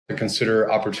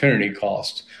consider opportunity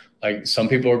cost. Like some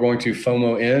people are going to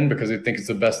FOMO in because they think it's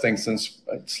the best thing since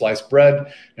sliced bread, and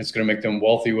it's going to make them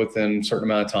wealthy within a certain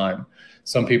amount of time.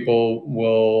 Some people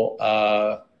will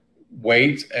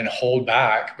wait and hold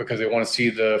back because they want to see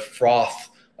the froth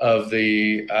of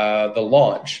the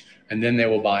launch, and then they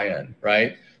will buy in,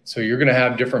 right? So you're going to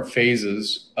have different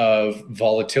phases of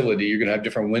volatility. You're going to have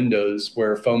different windows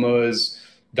where FOMO is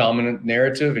dominant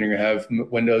narrative, and you're going to have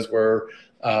windows where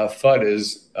FUD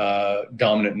is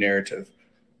dominant narrative.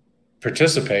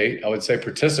 Participate, I would say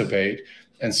participate,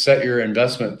 and set your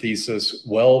investment thesis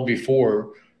well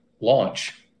before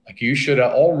launch. Like you should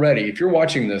already, if you're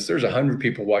watching this, there's 100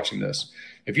 people watching this.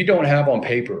 If you don't have on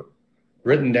paper,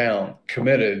 written down,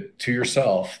 committed to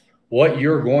yourself, what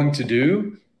you're going to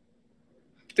do,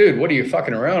 dude, what are you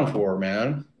fucking around for,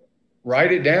 man?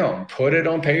 Write it down, put it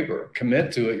on paper,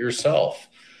 commit to it yourself.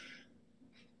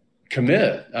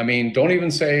 Commit. I mean, don't even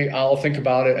say, I'll think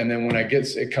about it, and then when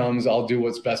it comes, I'll do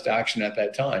what's best action at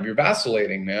that time. You're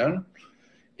vacillating, man.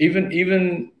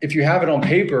 Even if you have it on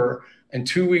paper and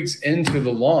 2 weeks into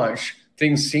the launch,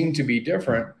 things seem to be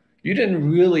different, you didn't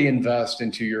really invest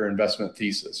into your investment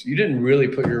thesis. You didn't really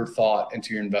put your thought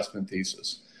into your investment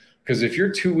thesis. Because if you're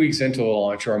 2 weeks into the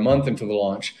launch or a month into the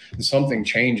launch and something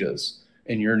changes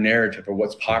in your narrative or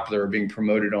what's popular or being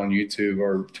promoted on YouTube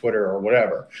or Twitter or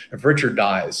whatever, if Richard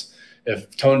dies,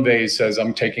 if Tone Vays says,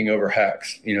 I'm taking over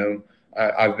Hex, you know,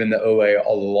 I've been the OA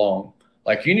all along.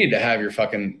 Like you need to have your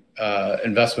fucking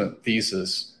investment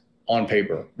thesis on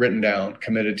paper, written down,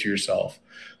 committed to yourself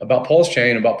about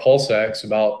PulseChain, about Pulsex,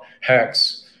 about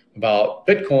Hex, about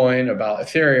Bitcoin, about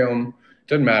Ethereum,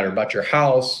 doesn't matter, about your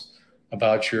house,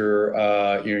 about your,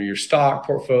 you know, your stock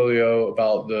portfolio,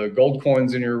 about the gold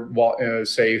coins in your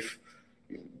safe.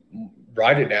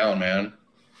 Write it down, man.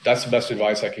 That's the best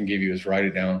advice I can give you is write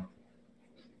it down.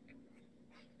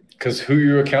 Because who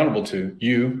you're accountable to,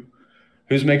 you.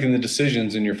 Who's making the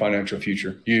decisions in your financial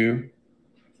future, you.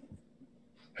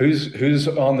 Who's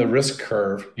on the risk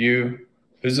curve, you.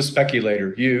 Who's the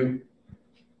speculator, you.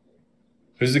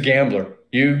 Who's the gambler,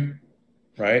 you,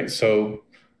 right? So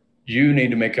you need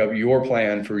to make up your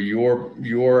plan for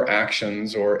your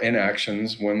actions or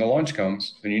inactions when the launch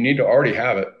comes, and you need to already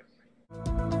have it.